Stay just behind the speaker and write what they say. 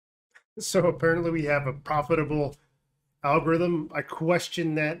So apparently we have a profitable algorithm. I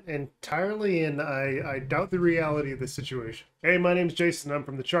question that entirely, and I doubt the reality of the situation. Hey, my name's Jason. I'm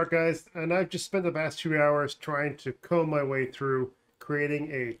from the Chart Guys, and I've just spent the past 2 hours trying to comb my way through creating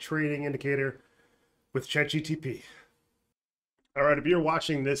a trading indicator with ChatGPT. All right, if you're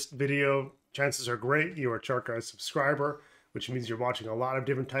watching this video, chances are great you're a Chart Guys subscriber, which means you're watching a lot of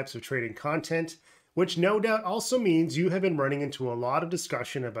different types of trading content, which no doubt also means you have been running into a lot of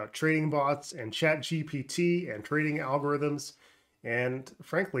discussion about trading bots and ChatGPT and trading algorithms, and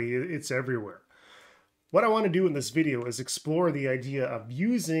frankly, it's everywhere. What I want to do in this video is explore the idea of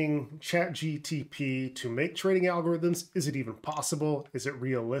using ChatGPT to make trading algorithms. Is it even possible? Is it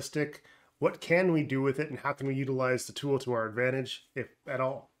realistic? What can we do with it, and how can we utilize the tool to our advantage, if at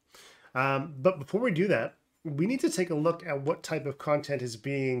all? But before we do that, we need to take a look at what type of content is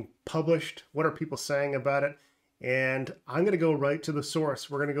being published. What are people saying about it? And I'm going to go right to the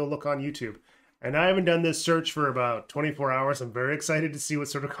source. We're going to go look on YouTube. And I haven't done this search for about 24 hours. I'm very excited to see what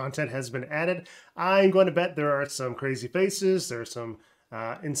sort of content has been added. I'm going to bet there are some crazy faces. There's some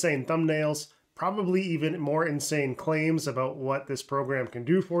insane thumbnails, probably even more insane claims about what this program can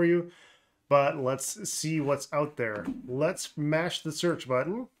do for you. But let's see what's out there. Let's mash the search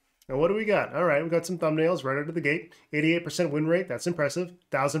button. And what do we got? All right, we got some thumbnails right out of the gate. 88% win rate, that's impressive.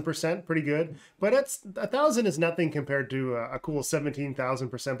 1,000%, pretty good. But 1,000 is nothing compared to a cool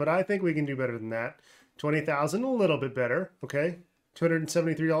 17,000%. But I think we can do better than that. 20,000, a little bit better. Okay,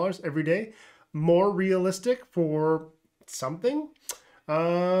 $273 every day. More realistic for something.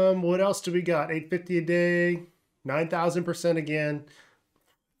 What else do we got? 850 a day, 9,000% again.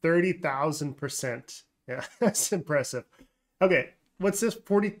 30,000%. Yeah, that's impressive. Okay, what's this?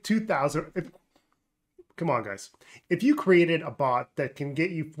 42,000. Come on, guys. If you created a bot that can get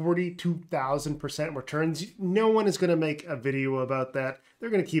you 42,000% returns, no one is going to make a video about that.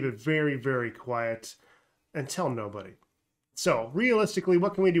 They're going to keep it very, very quiet and tell nobody. So realistically,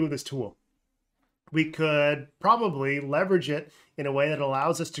 what can we do with this tool? We could probably leverage it in a way that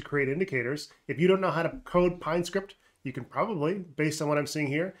allows us to create indicators. If you don't know how to code PineScript, you can probably, based on what I'm seeing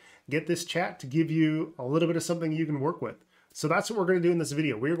here, get this chat to give you a little bit of something you can work with. So that's what we're going to do in this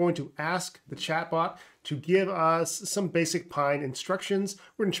video. We're going to ask the chatbot to give us some basic Pine instructions.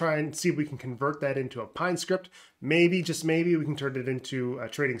 We're going to try and see if we can convert that into a Pine script. Maybe, just maybe, we can turn it into a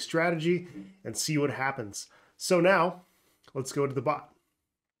trading strategy and see what happens. So now, let's go to the bot.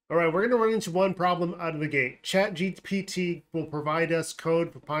 All right, we're going to run into one problem out of the gate. ChatGPT will provide us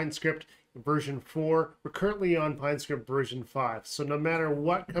code for PineScript version 4. We're currently on PineScript version 5. So no matter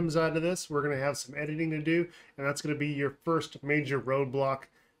what comes out of this, we're going to have some editing to do, and that's going to be your first major roadblock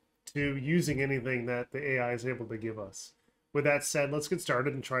to using anything that the AI is able to give us. With that said, let's get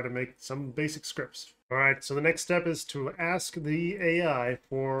started and try to make some basic scripts. All right, so the next step is to ask the AI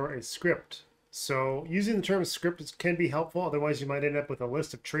for a script. So using the term script can be helpful. Otherwise, you might end up with a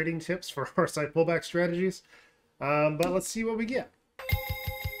list of trading tips for RSI pullback strategies. But let's see what we get.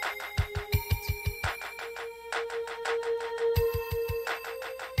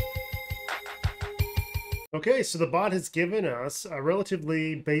 Okay, so the bot has given us a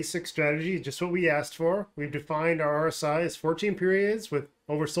relatively basic strategy, just what we asked for. We've defined our RSI as 14 periods, with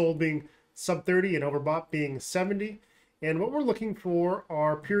oversold being sub 30 and overbought being 70. And what we're looking for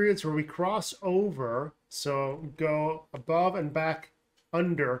are periods where we cross over, so go above and back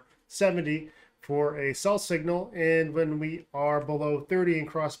under 70 for a sell signal. And when we are below 30 and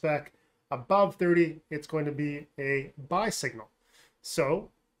cross back above 30, it's going to be a buy signal. So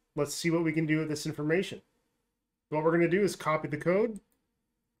let's see what we can do with this information. What we're going to do is copy the code.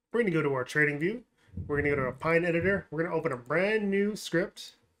 We're going to go to our TradingView. We're going to go to our Pine editor. We're going to open a brand new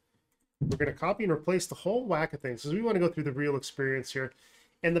script. We're going to copy and replace the whole whack of things because we want to go through the real experience here.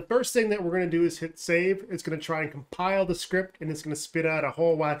 And the first thing that we're going to do is hit save. It's going to try and compile the script, and it's going to spit out a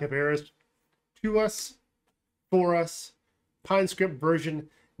whole whack of errors to us, for us. PineScript version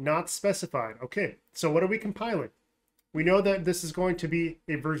not specified. Okay, so what are we compiling? We know that this is going to be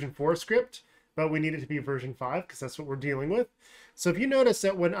a version 4 script, but we need it to be version 5 because that's what we're dealing with. So if you notice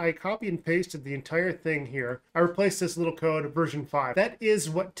that when I copy and pasted the entire thing here, I replaced this little code version 5. That is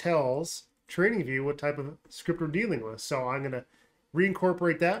what tells TradingView what type of script we're dealing with. So I'm going to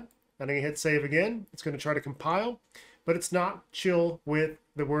reincorporate that, and I'm going to hit save again. It's going to try to compile, but it's not chill with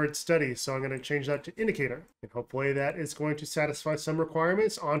the word study. So I'm going to change that to indicator. And hopefully that is going to satisfy some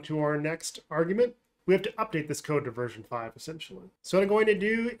requirements. On to our next argument. We have to update this code to version 5, essentially. So what I'm going to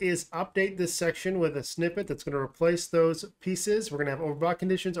do is update this section with a snippet that's going to replace those pieces. We're going to have overbought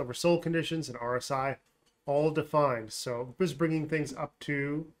conditions, oversold conditions, and RSI all defined. So just bringing things up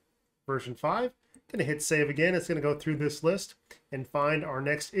to version 5. Gonna hit save again. It's gonna go through this list and find our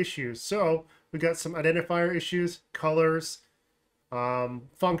next issues. So we got some identifier issues, colors,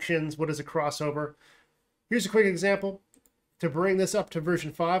 functions, what is a crossover. Here's a quick example. To bring this up to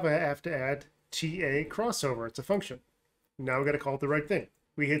version 5, I have to add TA crossover. It's a function. Now we got to call it the right thing.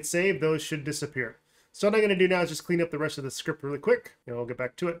 We hit save, those should disappear. So what I'm going to do now is just clean up the rest of the script really quick, and we'll get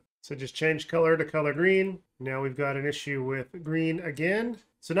back to it. So just change color to color green. Now we've got an issue with green again.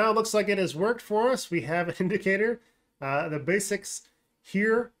 So now it looks like it has worked for us. We have an indicator. The basics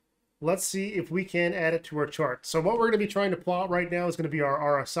here. Let's see if we can add it to our chart. So what we're going to be trying to plot right now is going to be our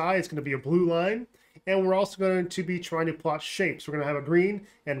RSI. It's going to be a blue line. And we're also going to be trying to plot shapes. We're going to have a green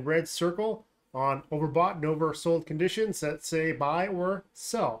and red circle on overbought and oversold conditions that say buy or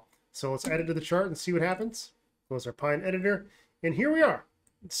sell. So let's add it to the chart and see what happens. Close our Pine editor. And here we are.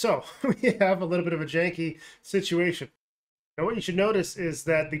 So we have a little bit of a janky situation. Now what you should notice is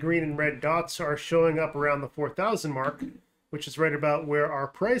that the green and red dots are showing up around the 4,000 mark, which is right about where our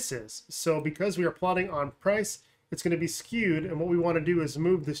price is. So because we are plotting on price, it's going to be skewed, and what we want to do is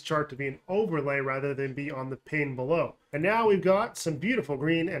move this chart to be an overlay rather than be on the pane below. And now we've got some beautiful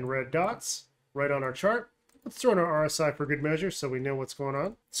green and red dots right on our chart. Let's throw in our RSI for good measure so we know what's going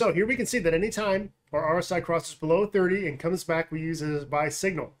on. So here we can see that anytime our RSI crosses below 30 and comes back, we use it as a buy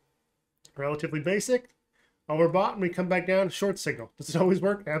signal. Relatively basic. Overbought and we come back down, short signal. Does it always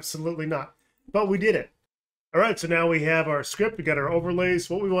work? Absolutely not. But we did it. All right, so now we have our script, we got our overlays.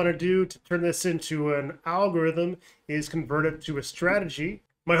 What we want to do to turn this into an algorithm is convert it to a strategy.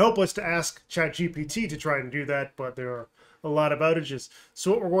 My hope was to ask ChatGPT to try and do that, but there are a lot of outages.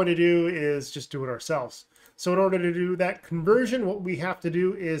 So what we're going to do is just do it ourselves. So in order to do that conversion, what we have to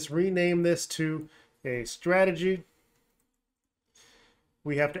do is rename this to a strategy.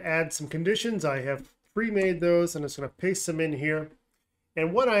 We have to add some conditions. I have pre-made those, and I'm just going to paste them in here.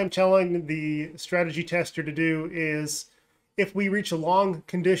 And what I'm telling the strategy tester to do is, if we reach a long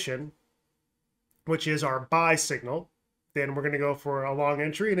condition, which is our buy signal, then we're going to go for a long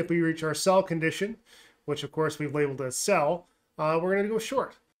entry. And if we reach our sell condition, which of course we've labeled as sell, we're going to go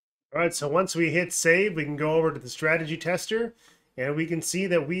short. All right, so once we hit save, we can go over to the strategy tester, and we can see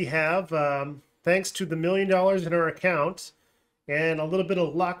that we have, thanks to the $1 million in our account and a little bit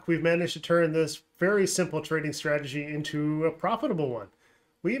of luck, we've managed to turn this very simple trading strategy into a profitable one.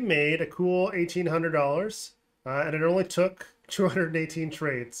 We made a cool $1,800, and it only took 218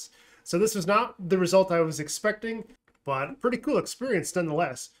 trades. So this was not the result I was expecting, but pretty cool experience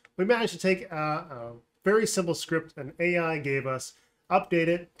nonetheless. We managed to take a very simple script an AI gave us, update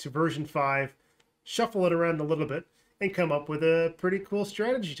it to version 5, shuffle it around a little bit, and come up with a pretty cool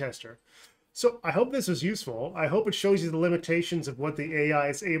strategy tester. So I hope this was useful. I hope it shows you the limitations of what the AI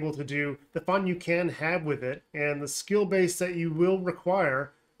is able to do, the fun you can have with it, and the skill base that you will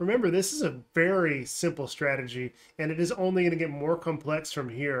require. Remember, this is a very simple strategy, and it is only going to get more complex from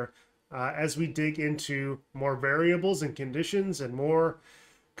here as we dig into more variables and conditions and more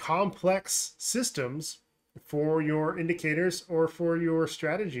complex systems for your indicators or for your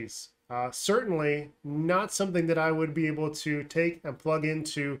strategies. Certainly not something that I would be able to take and plug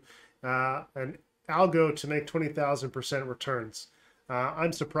into an algo to make 20,000% returns.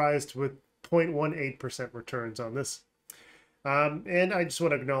 I'm surprised with 0.18% returns on this. And I just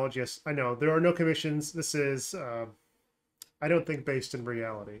want to acknowledge, yes, I know there are no commissions. This is, I don't think, based in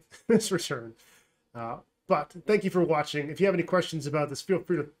reality, this return. But thank you for watching. If you have any questions about this, feel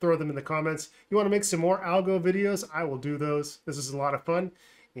free to throw them in the comments. You want to make some more algo videos? I will do those. This is a lot of fun.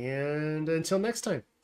 And until next time.